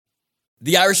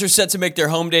The Irish are set to make their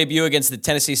home debut against the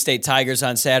Tennessee State Tigers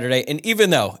on Saturday, and even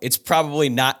though it's probably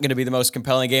not going to be the most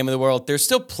compelling game in the world, there's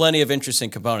still plenty of interesting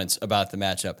components about the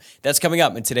matchup. That's coming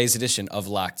up in today's edition of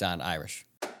Locked On Irish.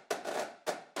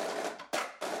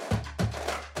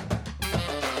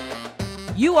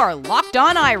 You are Locked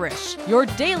On Irish, your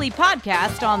daily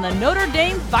podcast on the Notre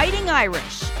Dame Fighting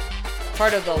Irish.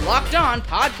 Part of the Locked On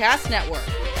Podcast Network,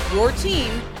 your team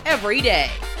every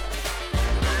day.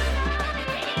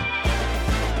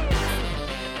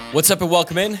 What's up and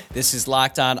welcome in. This is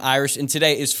Locked On Irish, and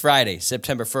today is Friday,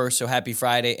 September 1st, so happy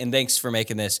Friday, and thanks for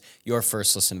making this your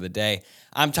first listen of the day.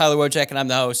 I'm Tyler Wojciak, and I'm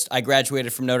the host. I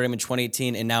graduated from Notre Dame in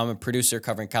 2018, and now I'm a producer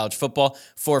covering college football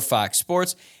for Fox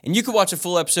Sports, and you can watch a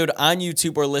full episode on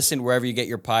YouTube or listen wherever you get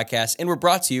your podcasts, and we're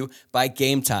brought to you by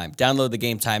Game Time. Download the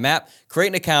Game Time app, create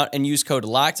an account, and use code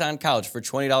LOCKEDONCollege for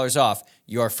 $20 off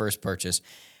your first purchase.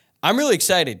 I'm really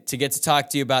excited to get to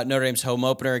talk to you about Notre Dame's home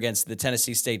opener against the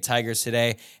Tennessee State Tigers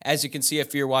today. As you can see,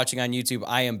 if you're watching on YouTube,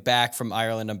 I am back from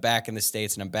Ireland. I'm back in the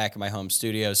States, and I'm back in my home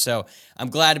studio. So I'm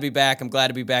glad to be back. I'm glad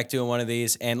to be back doing one of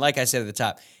these. And like I said at the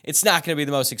top, it's not going to be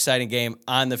the most exciting game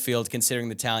on the field considering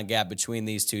the talent gap between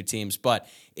these two teams, but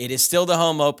it is still the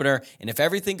home opener, and if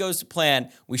everything goes to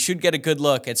plan, we should get a good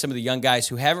look at some of the young guys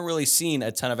who haven't really seen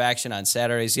a ton of action on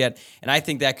Saturdays yet, and I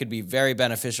think that could be very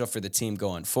beneficial for the team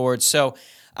going forward. So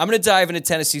I'm going to dive into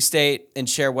Tennessee State and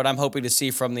share what I'm hoping to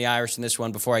see from the Irish in this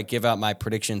one before I give out my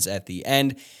predictions at the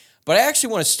end. But I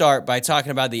actually want to start by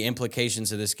talking about the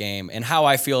implications of this game and how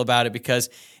I feel about it because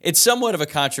it's somewhat of a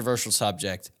controversial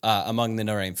subject among the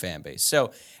Notre Dame fan base.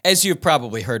 So, as you've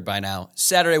probably heard by now,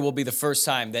 Saturday will be the first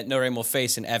time that Notre Dame will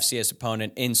face an FCS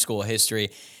opponent in school history.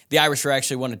 The Irish are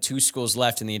actually one of two schools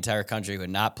left in the entire country who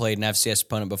had not played an FCS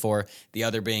opponent before, the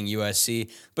other being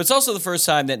USC. But it's also the first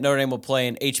time that Notre Dame will play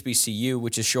an HBCU,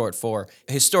 which is short for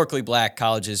Historically Black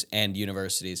Colleges and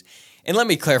Universities. And let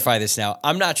me clarify this now.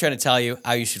 I'm not trying to tell you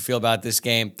how you should feel about this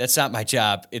game. That's not my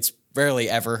job. It's rarely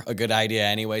ever a good idea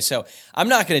anyway, so I'm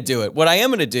not going to do it. What I am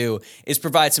going to do is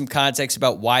provide some context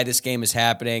about why this game is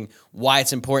happening, why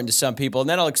it's important to some people, and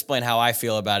then I'll explain how I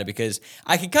feel about it because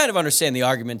I can kind of understand the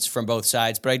arguments from both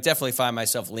sides, but I definitely find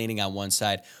myself leaning on one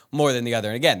side more than the other.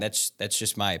 And again, that's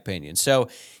just my opinion. So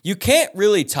you can't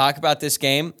really talk about this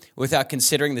game without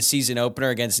considering the season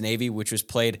opener against Navy, which was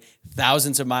played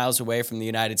thousands of miles away from the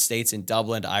United States in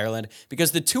Dublin, Ireland,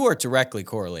 because the two are directly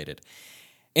correlated.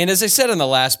 And as I said on the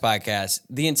last podcast,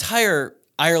 the entire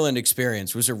Ireland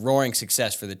experience was a roaring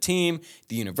success for the team,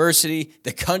 the university,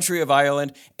 the country of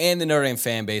Ireland, and the Notre Dame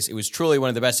fan base. It was truly one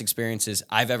of the best experiences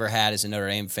I've ever had as a Notre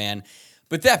Dame fan.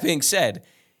 But that being said,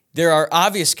 there are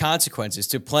obvious consequences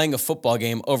to playing a football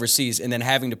game overseas and then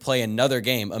having to play another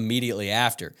game immediately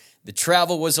after. The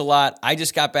travel was a lot. I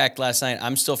just got back last night.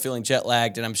 I'm still feeling jet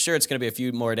lagged, and I'm sure it's going to be a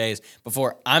few more days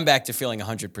before I'm back to feeling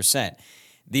 100%.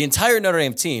 The entire Notre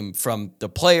Dame team, from the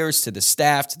players to the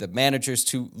staff to the managers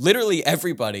to literally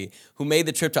everybody who made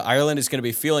the trip to Ireland is going to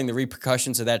be feeling the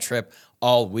repercussions of that trip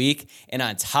all week. And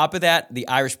on top of that, the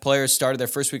Irish players started their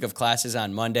first week of classes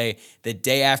on Monday, the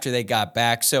day after they got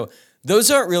back. So those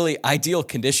aren't really ideal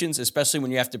conditions, especially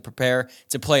when you have to prepare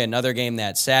to play another game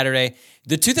that Saturday.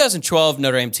 The 2012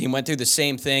 Notre Dame team went through the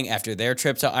same thing after their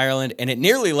trip to Ireland, and it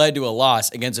nearly led to a loss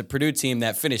against a Purdue team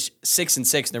that finished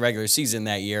 6-6 in the regular season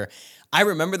that year. I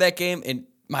remember that game, and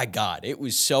my God, it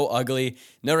was so ugly.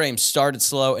 Notre Dame started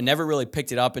slow and never really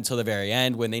picked it up until the very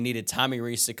end when they needed Tommy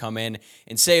Rees to come in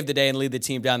and save the day and lead the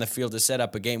team down the field to set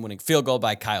up a game-winning field goal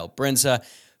by Kyle Brinza.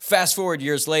 Fast forward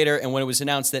years later, and when it was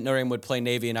announced that Notre Dame would play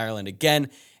Navy in Ireland again,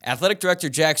 athletic director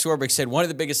Jack Swarbrick said one of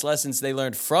the biggest lessons they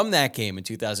learned from that game in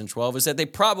 2012 was that they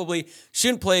probably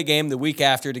shouldn't play a game the week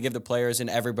after to give the players and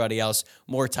everybody else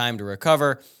more time to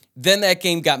recover. Then that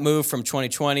game got moved from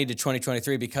 2020 to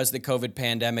 2023 because of the COVID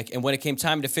pandemic. And when it came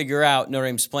time to figure out Notre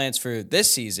Dame's plans for this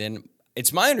season,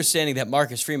 it's my understanding that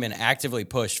Marcus Freeman actively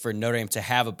pushed for Notre Dame to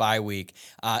have a bye week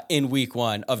in week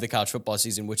one of the college football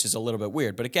season, which is a little bit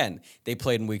weird. But again, they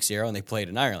played in week 0 and they played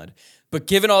in Ireland. But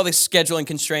given all the scheduling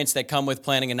constraints that come with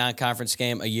planning a non-conference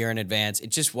game a year in advance, it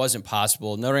just wasn't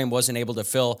possible. Notre Dame wasn't able to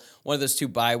fill one of those 2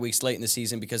 bye weeks late in the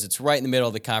season because it's right in the middle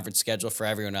of the conference schedule for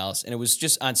everyone else. And it was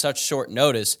just on such short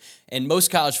notice. And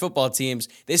most college football teams,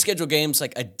 they schedule games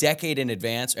like a decade in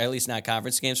advance, or at least not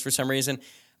conference games for some reason.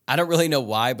 I don't really know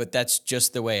why, but that's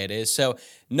just the way it is. So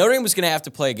Notre Dame was going to have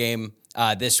to play a game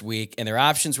this week, and their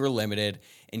options were limited.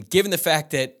 And given the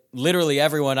fact that literally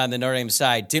everyone on the Notre Dame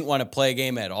side didn't want to play a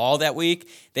game at all that week,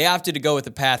 they opted to go with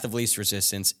the path of least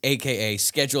resistance, a.k.a.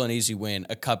 schedule an easy win,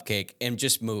 a cupcake, and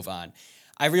just move on.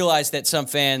 I realize that some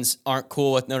fans aren't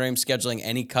cool with Notre Dame scheduling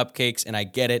any cupcakes, and I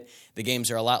get it. The games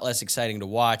are a lot less exciting to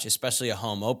watch, especially a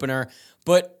home opener.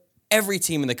 But Every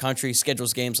team in the country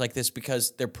schedules games like this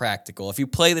because they're practical. If you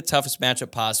play the toughest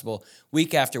matchup possible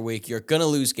week after week, you're going to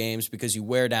lose games because you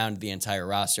wear down the entire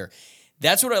roster.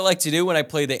 That's what I like to do when I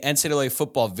play the NCAA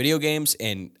football video games,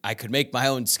 and I could make my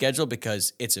own schedule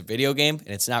because it's a video game and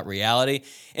it's not reality.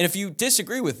 And if you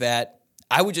disagree with that,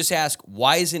 I would just ask,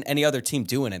 why isn't any other team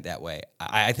doing it that way?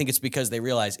 I think it's because they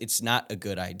realize it's not a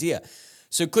good idea.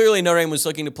 So clearly Notre Dame was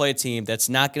looking to play a team that's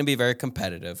not going to be very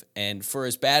competitive. And for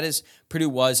as bad as Purdue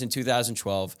was in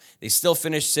 2012, they still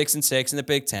finished 6-6 in the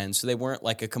Big Ten, so they weren't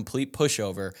like a complete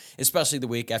pushover, especially the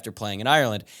week after playing in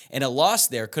Ireland. And a loss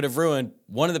there could have ruined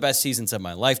one of the best seasons of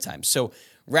my lifetime. So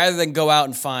rather than go out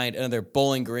and find another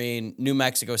Bowling Green, New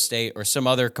Mexico State, or some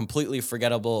other completely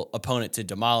forgettable opponent to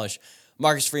demolish,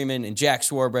 Marcus Freeman and Jack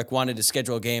Swarbrick wanted to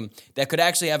schedule a game that could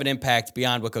actually have an impact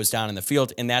beyond what goes down in the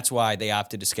field, and that's why they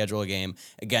opted to schedule a game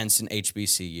against an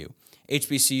HBCU.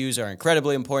 HBCUs are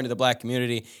incredibly important to the black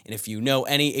community, and if you know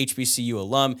any HBCU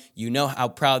alum, you know how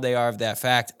proud they are of that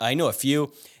fact. I know a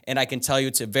few, and I can tell you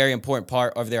it's a very important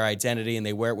part of their identity, and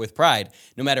they wear it with pride,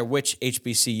 no matter which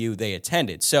HBCU they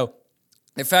attended. So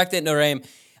the fact that Notre Dame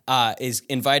is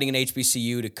inviting an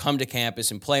HBCU to come to campus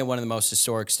and play in one of the most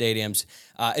historic stadiums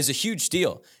is a huge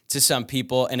deal to some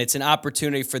people, and it's an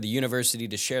opportunity for the university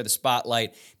to share the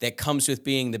spotlight that comes with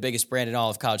being the biggest brand in all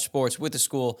of college sports with a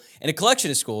school and a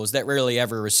collection of schools that rarely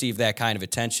ever receive that kind of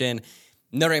attention.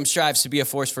 Notre Dame strives to be a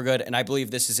force for good, and I believe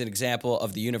this is an example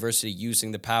of the university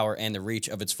using the power and the reach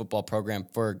of its football program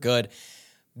for good.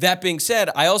 That being said,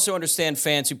 I also understand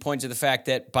fans who point to the fact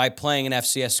that by playing an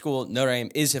FCS school, Notre Dame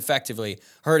is effectively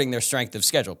hurting their strength of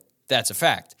schedule. That's a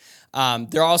fact.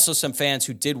 There are also some fans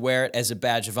who did wear it as a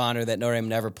badge of honor that Notre Dame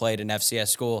never played an FCS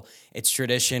school. It's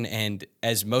tradition, and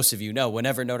as most of you know,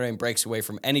 whenever Notre Dame breaks away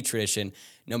from any tradition,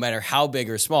 no matter how big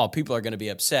or small, people are going to be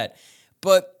upset.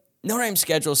 But Notre Dame's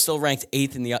schedule is still ranked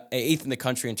eighth in the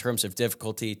country in terms of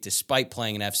difficulty, despite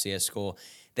playing an FCS school.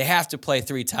 They have to play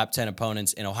 3 top 10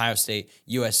 opponents in Ohio State,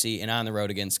 USC, and on the road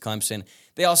against Clemson.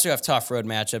 They also have tough road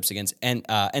matchups against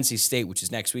NC State, which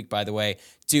is next week, by the way,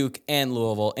 Duke, and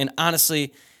Louisville. And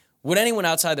honestly, would anyone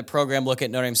outside the program look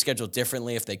at Notre Dame's schedule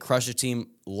differently if they crush a team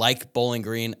like Bowling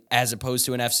Green as opposed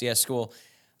to an FCS school?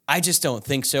 I just don't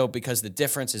think so, because the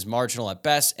difference is marginal at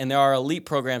best, and there are elite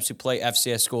programs who play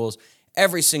FCS schools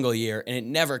every single year, and it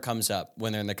never comes up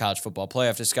when they're in the college football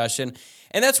playoff discussion.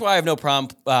 And that's why I have no problem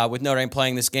with Notre Dame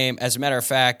playing this game. As a matter of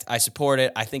fact, I support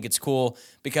it. I think it's cool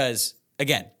because,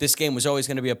 again, this game was always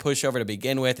going to be a pushover to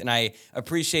begin with, and I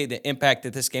appreciate the impact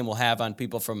that this game will have on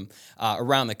people from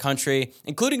around the country,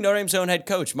 including Notre Dame's own head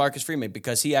coach, Marcus Freeman,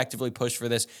 because he actively pushed for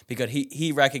this because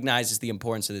he recognizes the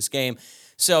importance of this game.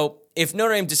 So if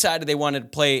Notre Dame decided they wanted to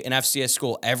play an FCS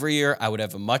school every year, I would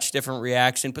have a much different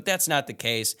reaction, but that's not the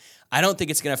case. I don't think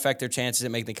it's going to affect their chances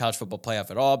at making the college football playoff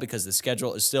at all because the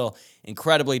schedule is still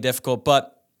incredibly difficult.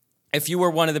 But if you were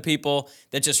one of the people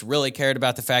that just really cared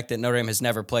about the fact that Notre Dame has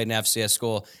never played an FCS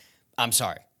school, I'm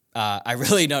sorry. I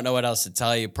really don't know what else to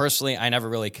tell you. Personally, I never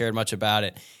really cared much about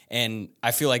it, and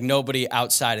I feel like nobody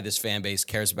outside of this fan base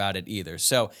cares about it either.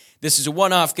 So this is a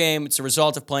one-off game. It's a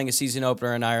result of playing a season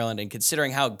opener in Ireland, and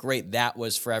considering how great that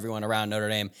was for everyone around Notre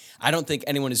Dame, I don't think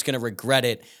anyone is going to regret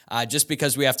it just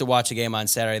because we have to watch a game on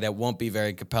Saturday that won't be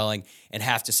very compelling and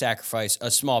have to sacrifice a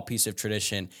small piece of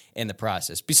tradition in the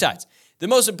process. Besides, the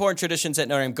most important traditions at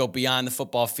Notre Dame go beyond the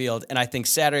football field, and I think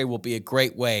Saturday will be a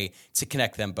great way to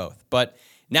connect them both. But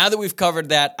now that we've covered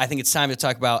that, I think it's time to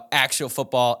talk about actual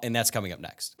football, and that's coming up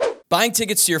next. Buying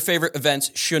tickets to your favorite events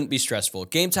shouldn't be stressful.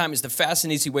 Game Time is the fast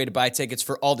and easy way to buy tickets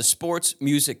for all the sports,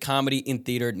 music, comedy, and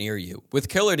theater near you. With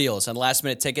killer deals on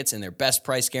last-minute tickets and their best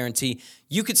price guarantee,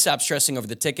 you could stop stressing over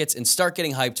the tickets and start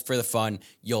getting hyped for the fun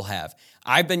you'll have.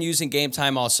 I've been using Game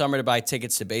Time all summer to buy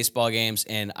tickets to baseball games,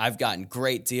 and I've gotten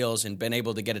great deals and been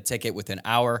able to get a ticket within an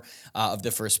hour of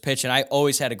the first pitch, and I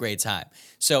always had a great time.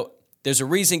 So there's a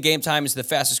reason Game Time is the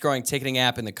fastest growing ticketing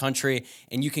app in the country,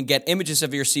 and you can get images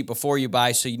of your seat before you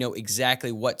buy so you know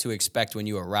exactly what to expect when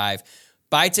you arrive.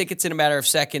 Buy tickets in a matter of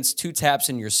seconds, 2 taps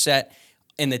and you're set,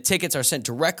 and the tickets are sent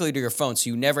directly to your phone so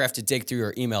you never have to dig through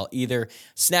your email either.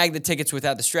 Snag the tickets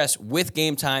without the stress with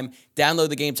Game Time. Download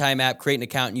the Game Time app, create an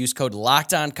account, and use code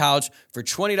LOCKEDONCollege for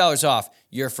 $20 off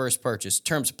your first purchase.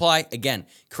 Terms apply. Again,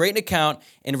 create an account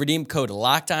and redeem code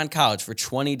LOCKEDONCollege for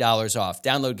 $20 off.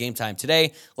 Download Game Time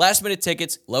today. Last minute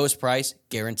tickets, lowest price,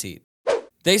 guaranteed.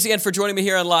 Thanks again for joining me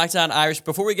here on Locked On Irish.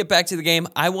 Before we get back to the game,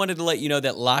 I wanted to let you know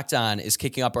that Locked On is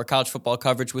kicking up our college football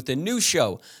coverage with a new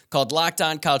show called Locked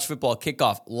On College Football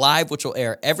Kickoff Live, which will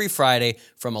air every Friday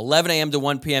from 11 a.m. to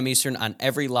 1 p.m. Eastern on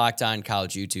every Locked On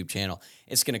College YouTube channel.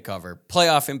 It's going to cover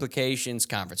playoff implications,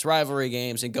 conference rivalry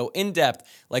games, and go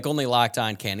in-depth like only Locked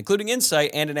On can, including insight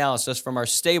and analysis from our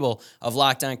stable of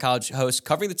Locked On College hosts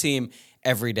covering the team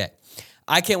every day.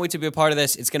 I can't wait to be a part of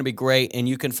this. It's going to be great, and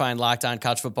you can find Locked On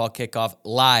College Football Kickoff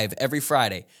live every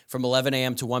Friday from 11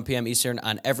 a.m. to 1 p.m. Eastern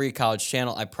on every college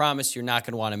channel. I promise you're not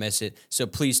going to want to miss it, so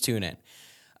please tune in.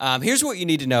 Here's what you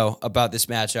need to know about this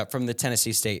matchup from the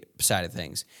Tennessee State side of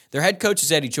things. Their head coach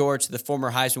is Eddie George, the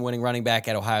former Heisman-winning running back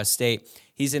at Ohio State.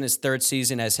 He's in his third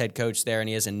season as head coach there, and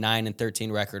he has a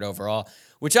 9-13 record overall,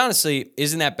 which honestly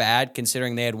isn't that bad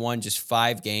considering they had won just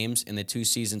 5 games in the 2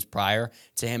 seasons prior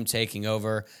to him taking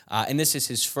over. And this is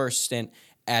his first stint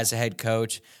as a head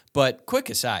coach. But quick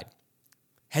aside,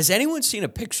 has anyone seen a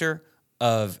picture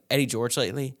of Eddie George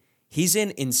lately? He's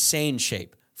in insane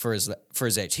shape for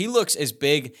his age. He looks as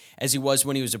big as he was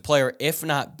when he was a player, if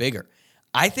not bigger.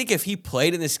 I think if he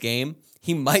played in this game,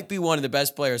 he might be one of the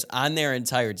best players on their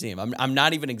entire team. I'm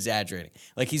not even exaggerating.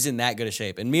 Like, he's in that good a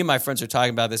shape. And me and my friends were talking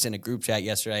about this in a group chat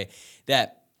yesterday,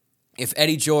 that if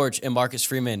Eddie George and Marcus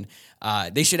Freeman,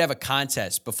 they should have a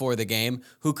contest before the game,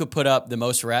 who could put up the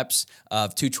most reps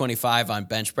of 225 on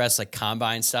bench press, like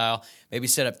combine style. Maybe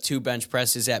set up 2 bench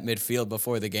presses at midfield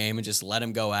before the game and just let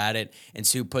them go at it and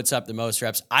see who puts up the most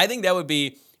reps. I think that would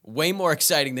be way more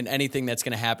exciting than anything that's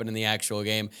going to happen in the actual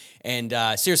game. And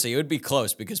seriously, it would be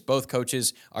close because both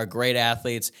coaches are great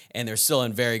athletes and they're still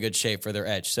in very good shape for their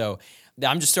edge. So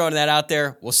I'm just throwing that out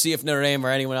there. We'll see if Notre Dame or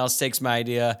anyone else takes my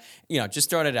idea. Just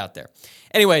throwing it out there.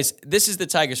 Anyways, this is the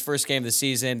Tigers' first game of the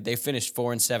season. They finished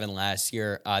 4-7 last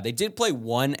year. They did play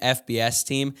one FBS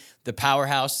team, the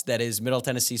powerhouse that is Middle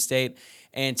Tennessee State,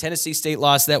 and Tennessee State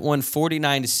lost that one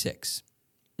 49-6.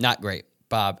 Not great,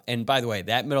 Bob. And by the way,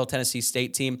 that Middle Tennessee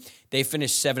State team, they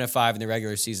finished 7-5 in the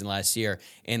regular season last year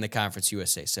in the Conference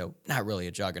USA. So not really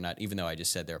a juggernaut, even though I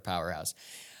just said they're a powerhouse.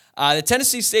 The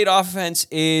Tennessee State offense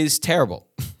is terrible,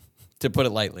 to put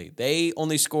it lightly. They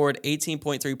only scored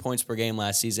 18.3 points per game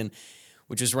last season,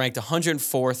 which was ranked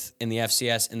 104th in the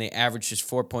FCS, and they averaged just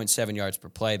 4.7 yards per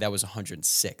play. That was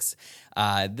 106th.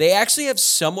 They actually have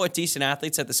somewhat decent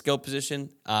athletes at the skill position.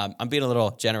 I'm being a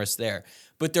little generous there.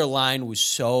 But their line was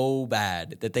so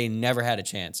bad that they never had a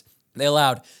chance. They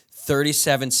allowed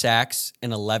 37 sacks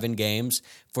in 11 games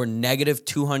for negative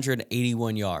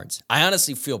 281 yards. I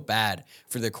honestly feel bad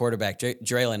for their quarterback,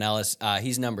 Draylon Ellis.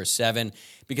 He's number 7,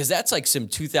 because that's like some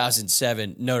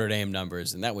 2007 Notre Dame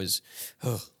numbers, and that was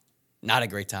not a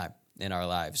great time in our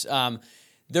lives.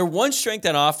 Their one strength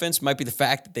on offense might be the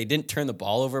fact that they didn't turn the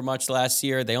ball over much last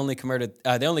year. They only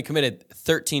committed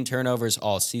 13 turnovers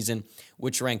all season,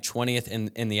 which ranked 20th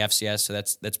in the FCS, so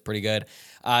that's pretty good.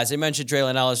 As I mentioned,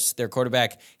 Draylon Ellis, their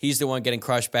quarterback, he's the one getting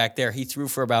crushed back there. He threw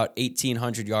for about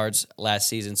 1,800 yards last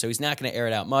season, so he's not going to air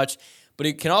it out much, but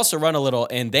he can also run a little,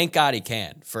 and thank God he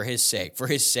can, for his sake, for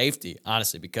his safety,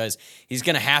 honestly, because he's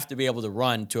going to have to be able to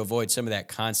run to avoid some of that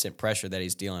constant pressure that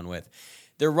he's dealing with.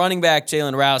 Their running back,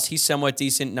 Jalen Rouse, he's somewhat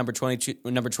decent, number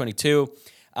 22.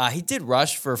 He did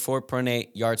rush for 4.8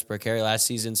 yards per carry last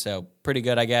season, so pretty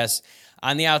good, I guess.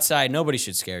 On the outside, nobody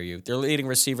should scare you. Their leading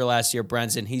receiver last year,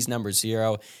 Brenson, he's number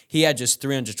 0. He had just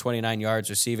 329 yards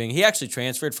receiving. He actually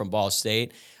transferred from Ball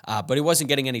State, but he wasn't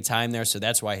getting any time there, so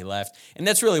that's why he left. And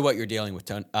that's really what you're dealing with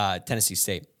Tennessee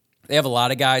State. They have a lot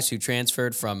of guys who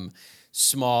transferred from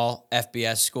small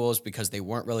FBS schools because they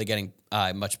weren't really getting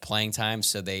much playing time,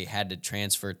 so they had to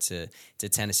transfer to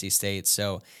Tennessee State.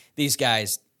 So these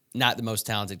guys, not the most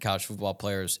talented college football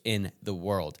players in the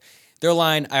world. Their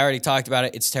line, I already talked about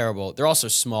it. It's terrible. They're also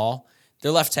small.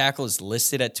 Their left tackle is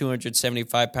listed at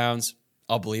 275 pounds.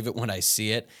 I'll believe it when I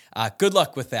see it. Good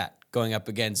luck with that going up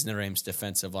against Notre Dame's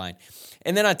defensive line.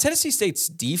 And then on Tennessee State's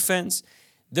defense,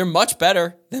 they're much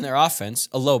better than their offense,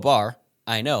 a low bar,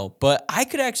 I know, but I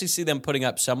could actually see them putting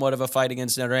up somewhat of a fight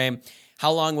against Notre Dame.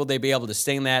 How long will they be able to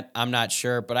sting that? I'm not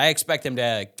sure, but I expect them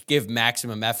to give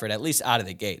maximum effort, at least out of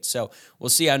the gate. So we'll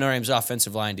see how Notre Dame's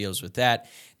offensive line deals with that.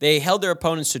 They held their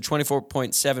opponents to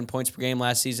 24.7 points per game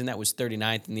last season. That was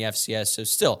 39th in the FCS, so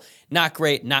still not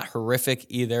great, not horrific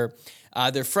either.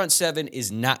 Their front seven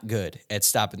is not good at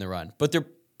stopping the run, but they're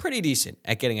pretty decent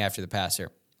at getting after the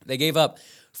passer. They gave up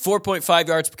 4.5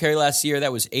 yards per carry last year.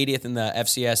 That was 80th in the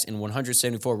FCS, and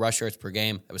 174 rush yards per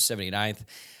game. That was 79th.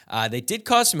 They did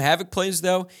cause some havoc plays,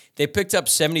 though. They picked up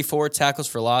 74 tackles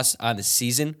for loss on the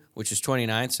season, which is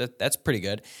 29th, so that's pretty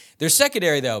good. Their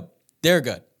secondary, though, they're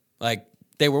good. Like,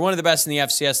 They were one of the best in the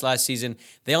FCS last season.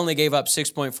 They only gave up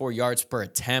 6.4 yards per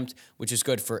attempt, which is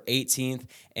good for 18th.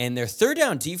 And their third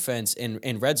down defense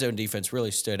and red zone defense really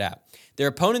stood out. Their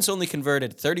opponents only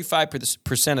converted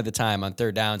 35% of the time on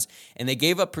third downs, and they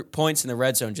gave up points in the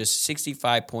red zone just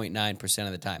 65.9%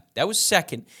 of the time. That was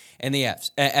second in the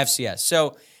FCS.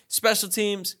 So special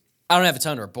teams, I don't have a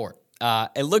ton to report.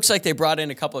 It looks like they brought in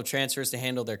a couple of transfers to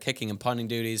handle their kicking and punting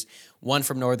duties, one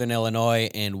from Northern Illinois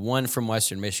and one from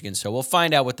Western Michigan. So we'll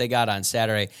find out what they got on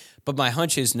Saturday. But my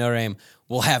hunch is Notre Dame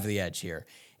will have the edge here.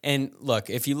 And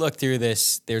look, if you look through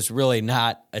this, there's really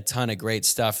not a ton of great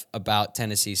stuff about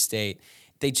Tennessee State.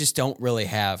 They just don't really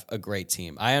have a great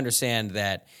team. I understand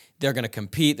that they're going to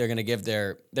compete. They're going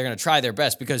to try their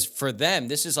best, because for them,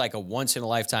 this is like a once in a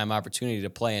lifetime opportunity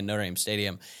to play in Notre Dame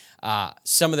Stadium.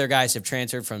 Some of their guys have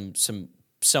transferred from some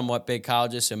somewhat big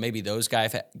colleges, so maybe those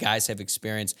guys have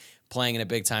experience playing in a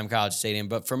big-time college stadium.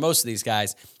 But for most of these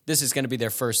guys, this is going to be their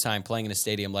first time playing in a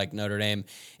stadium like Notre Dame,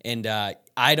 and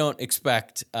I don't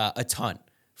expect a ton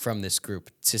from this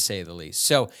group, to say the least.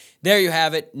 So there you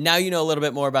have it. Now you know a little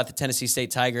bit more about the Tennessee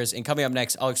State Tigers, and coming up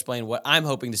next, I'll explain what I'm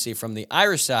hoping to see from the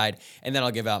Irish side, and then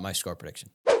I'll give out my score prediction.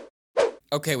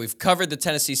 Okay, we've covered the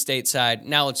Tennessee State side.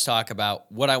 Now let's talk about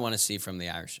what I want to see from the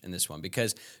Irish in this one,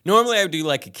 because normally I would do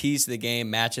like a keys to the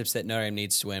game, matchups that Notre Dame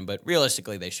needs to win, but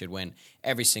realistically they should win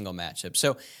every single matchup.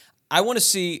 So I want to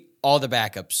see all the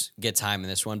backups get time in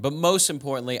this one, but most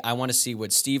importantly, I want to see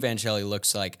what Steve Angeli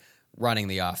looks like running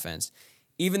the offense.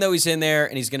 Even though he's in there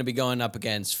and he's going to be going up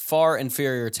against far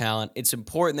inferior talent, it's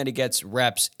important that he gets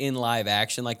reps in live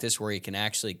action like this where he can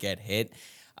actually get hit.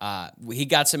 He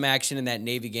got some action in that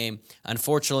Navy game.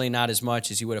 Unfortunately, not as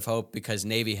much as you would have hoped, because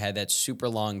Navy had that super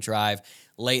long drive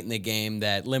late in the game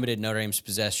that limited Notre Dame's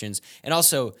possessions. And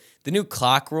also, the new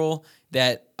clock rule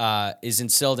that is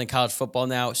instilled in college football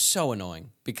now is so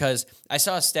annoying, because I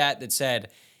saw a stat that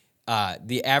said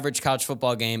the average college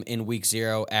football game in week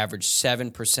 0 averaged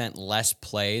 7% less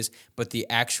plays, but the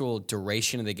actual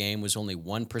duration of the game was only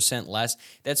 1% less.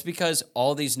 That's because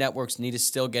all these networks need to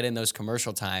still get in those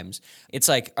commercial times. It's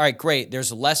like, all right, great,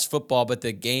 there's less football, but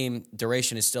the game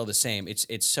duration is still the same.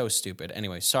 It's so stupid.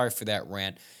 Anyway, sorry for that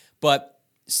rant. But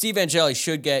Steve Angeli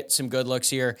should get some good looks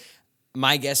here.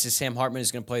 My guess is Sam Hartman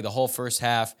is going to play the whole first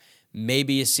half,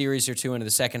 maybe a series or two into the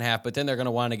second half, but then they're going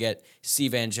to want to get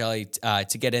Steve Angeli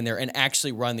to get in there and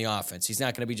actually run the offense. He's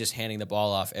not going to be just handing the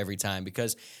ball off every time,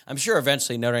 because I'm sure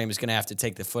eventually Notre Dame is going to have to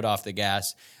take the foot off the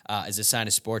gas as a sign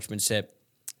of sportsmanship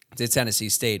to Tennessee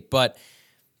State. But,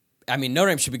 I mean, Notre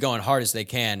Dame should be going hard as they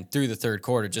can through the third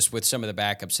quarter just with some of the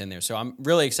backups in there. So I'm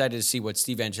really excited to see what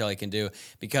Steve Angeli can do,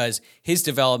 because his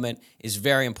development is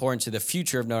very important to the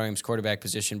future of Notre Dame's quarterback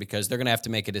position, because they're going to have to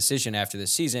make a decision after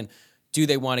this season. Do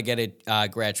they want to get a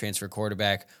grad transfer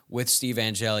quarterback with Steve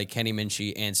Angeli, Kenny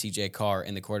Minchey, and C.J. Carr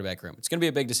in the quarterback room? It's going to be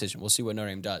a big decision. We'll see what Notre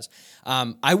Dame does.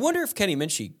 I wonder if Kenny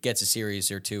Minchey gets a series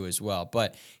or two as well,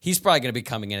 but he's probably going to be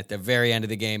coming in at the very end of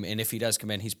the game, and if he does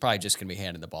come in, he's probably just going to be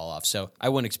handing the ball off. So I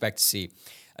wouldn't expect to see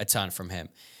a ton from him.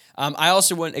 I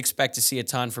also wouldn't expect to see a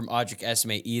ton from Audric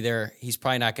Esme either. He's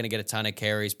probably not going to get a ton of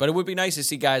carries, but it would be nice to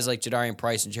see guys like Jadarian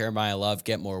Price and Jeremiah Love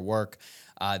get more work.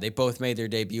 They both made their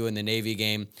debut in the Navy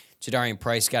game. Jadarian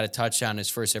Price got a touchdown, his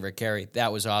first ever carry.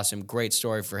 That was awesome. Great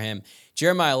story for him.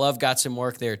 Jeremiah Love got some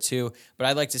work there too, but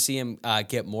I'd like to see him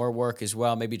get more work as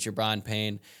well. Maybe Jabron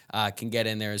Payne can get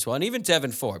in there as well, and even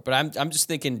Devin Ford. But I'm just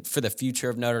thinking for the future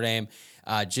of Notre Dame,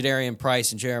 Jadarian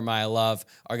Price and Jeremiah Love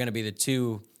are going to be the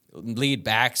two lead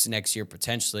backs next year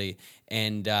potentially,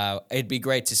 and it'd be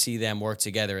great to see them work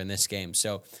together in this game.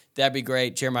 So that'd be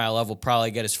great. Jeremiah Love will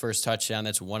probably get his first touchdown.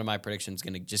 That's one of my predictions.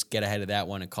 Going to just get ahead of that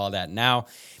one and call that now.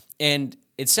 And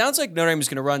it sounds like Notre Dame is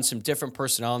going to run some different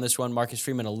personnel in this one. Marcus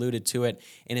Freeman alluded to it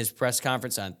in his press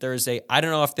conference on Thursday. I don't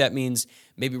know if that means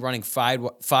maybe running five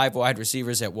wide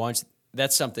receivers at once.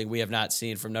 That's something we have not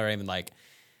seen from Notre Dame in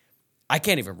I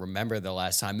can't even remember the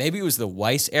last time. Maybe it was the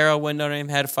Weiss era when Notre Dame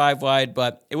had 5 wide,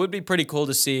 but it would be pretty cool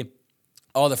to see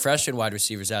all the freshman wide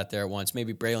receivers out there at once.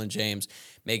 Maybe Braylon James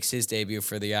makes his debut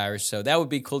for the Irish, so that would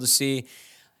be cool to see.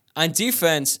 On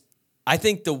defense, I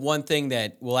think the one thing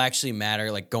that will actually matter,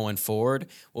 going forward,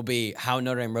 will be how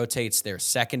Notre Dame rotates their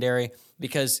secondary,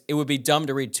 because it would be dumb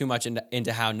to read too much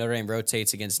into how Notre Dame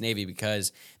rotates against Navy,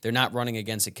 because they're not running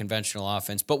against a conventional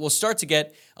offense. But we'll start to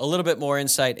get a little bit more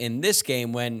insight in this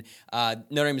game when Notre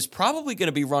Dame is probably going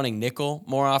to be running nickel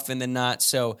more often than not.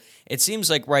 So it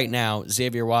seems like right now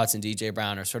Xavier Watts and DJ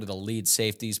Brown are sort of the lead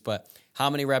safeties, but how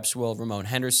many reps will Ramon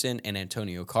Henderson and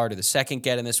Antonio Carter II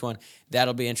get in this one?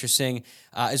 That'll be interesting.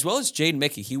 As well as Jaden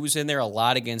Mickey. He was in there a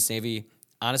lot against Navy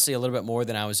honestly a little bit more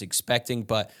than I was expecting.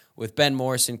 But with Ben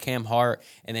Morrison, Cam Hart,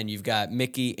 and then you've got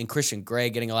Mickey and Christian Gray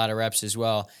getting a lot of reps as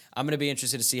well, I'm going to be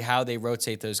interested to see how they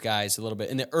rotate those guys a little bit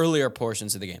in the earlier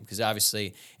portions of the game, because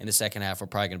obviously in the second half we're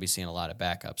probably going to be seeing a lot of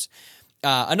backups.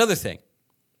 Another thing,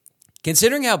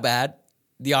 considering how bad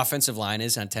the offensive line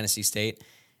is on Tennessee State,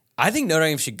 I think Notre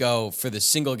Dame should go for the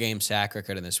single-game sack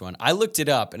record in this one. I looked it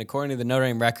up, and according to the Notre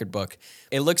Dame record book,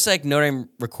 it looks like Notre Dame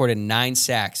recorded 9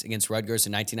 sacks against Rutgers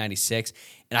in 1996,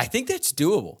 and I think that's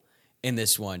doable in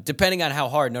this one, depending on how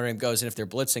hard Notre Dame goes and if they're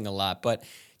blitzing a lot. But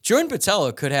Jordan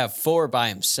Botelho could have 4 by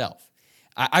himself.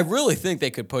 I really think they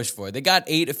could push for it. They got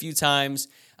 8 a few times.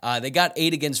 They got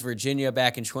 8 against Virginia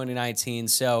back in 2019,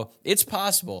 so it's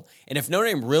possible. And if Notre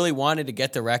Dame really wanted to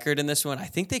get the record in this one, I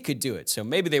think they could do it. So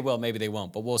maybe they will, maybe they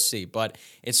won't, but we'll see. But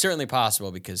it's certainly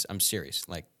possible, because I'm serious.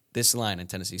 Like, this line in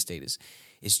Tennessee State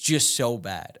is just so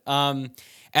bad.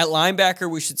 At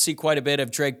linebacker, we should see quite a bit of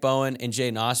Drake Bowen and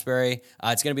Jaden Osbury.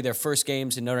 It's going to be their first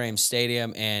games in Notre Dame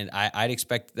Stadium, and I'd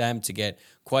expect them to get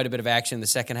quite a bit of action in the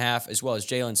second half, as well as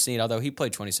Jalen Snead, although he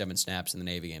played 27 snaps in the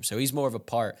Navy game, so he's more of a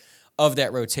part of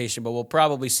that rotation, but we'll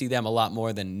probably see them a lot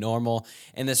more than normal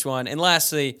in this one. And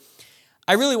lastly,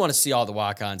 I really want to see all the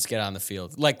walk-ons get on the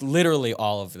field, like literally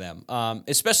all of them,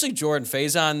 especially Jordan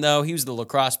Faison, though. He was the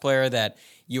lacrosse player that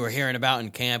you were hearing about in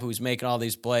camp who was making all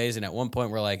these plays, and at one point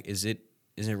we're like, is it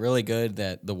really good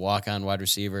that the walk-on wide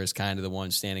receiver is kind of the one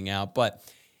standing out? But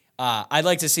I'd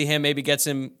like to see him maybe get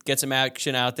some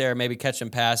action out there, maybe catch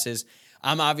some passes.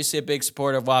 I'm obviously a big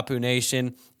supporter of Wapu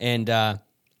Nation, and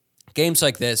games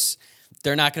like this,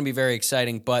 they're not going to be very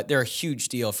exciting, but they're a huge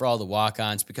deal for all the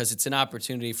walk-ons, because it's an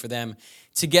opportunity for them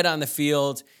to get on the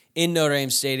field in Notre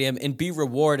Dame Stadium and be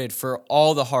rewarded for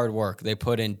all the hard work they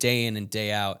put in and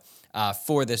day out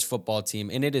for this football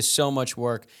team. And it is so much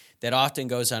work that often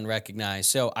goes unrecognized.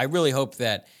 So I really hope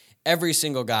that every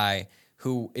single guy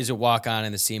who is a walk-on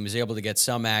in this team is able to get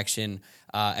some action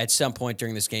at some point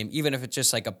during this game, even if it's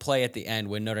just like a play at the end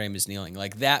when Notre Dame is kneeling.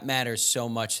 Like, that matters so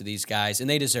much to these guys, and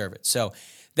they deserve it. So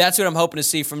that's what I'm hoping to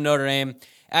see from Notre Dame.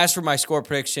 As for my score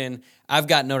prediction, I've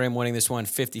got Notre Dame winning this one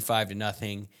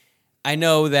 55-0. I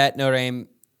know that Notre Dame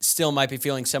still might be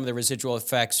feeling some of the residual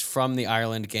effects from the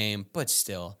Ireland game, but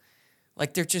still,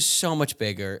 like, they're just so much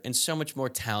bigger and so much more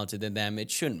talented than them. It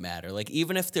shouldn't matter. Like,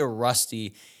 even if they're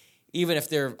rusty, even if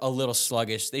they're a little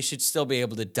sluggish, they should still be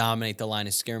able to dominate the line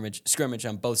of scrimmage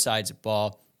on both sides of the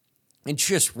ball and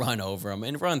just run over them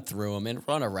and run through them and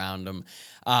run around them.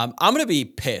 I'm going to be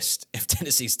pissed if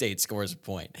Tennessee State scores a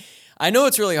point. I know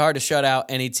it's really hard to shut out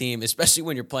any team, especially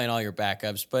when you're playing all your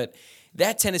backups, but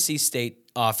that Tennessee State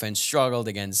offense struggled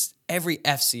against every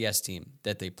FCS team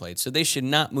that they played, so they should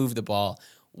not move the ball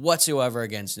whatsoever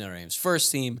against Notre Dame's first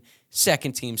team,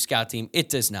 second team, scout team. It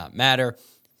does not matter.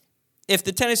 If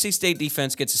the Tennessee State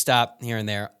defense gets a stop here and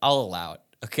there, I'll allow it,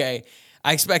 okay?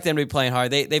 I expect them to be playing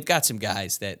hard. They've got some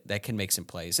guys that can make some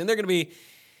plays, and they're going to be,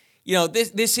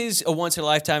 this is a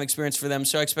once-in-a-lifetime experience for them,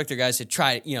 so I expect their guys to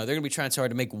try, they're going to be trying so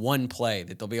hard to make one play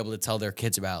that they'll be able to tell their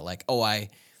kids about, like, I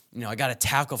got a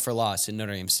tackle for loss in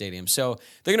Notre Dame Stadium. So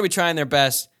they're going to be trying their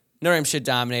best. Notre Dame should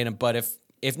dominate them, but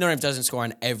if Notre Dame doesn't score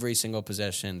on every single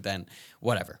possession, then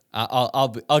whatever.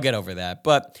 I'll get over that.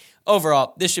 But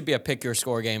overall, this should be a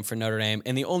pick-your-score game for Notre Dame,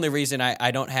 and the only reason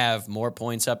I don't have more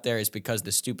points up there is because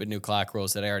the stupid new clock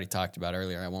rules that I already talked about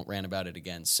earlier. I won't rant about it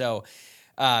again. So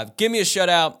give me a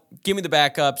shutout. Give me the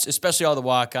backups, especially all the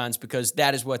walk-ons, because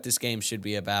that is what this game should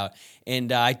be about.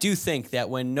 And I do think that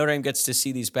when Notre Dame gets to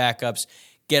see these backups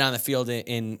get on the field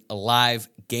in a live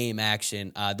game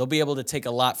action, they'll be able to take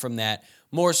a lot from that,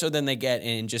 more so than they get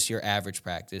in just your average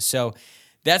practice. So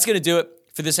that's going to do it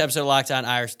for this episode of Locked On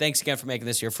Irish. Thanks again for making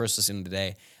this your first listen of the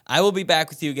day. I will be back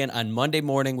with you again on Monday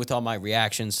morning with all my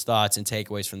reactions, thoughts, and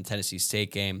takeaways from the Tennessee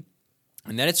State game.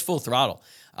 And then it's full throttle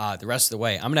the rest of the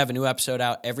way. I'm going to have a new episode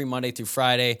out every Monday through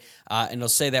Friday, and it'll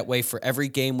stay that way for every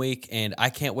game week, and I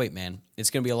can't wait, man. It's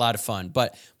going to be a lot of fun.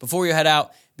 But before you head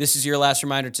out, this is your last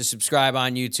reminder to subscribe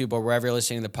on YouTube or wherever you're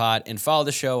listening to the pod, and follow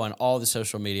the show on all the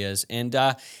social medias, and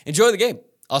enjoy the game.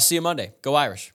 I'll see you Monday. Go Irish.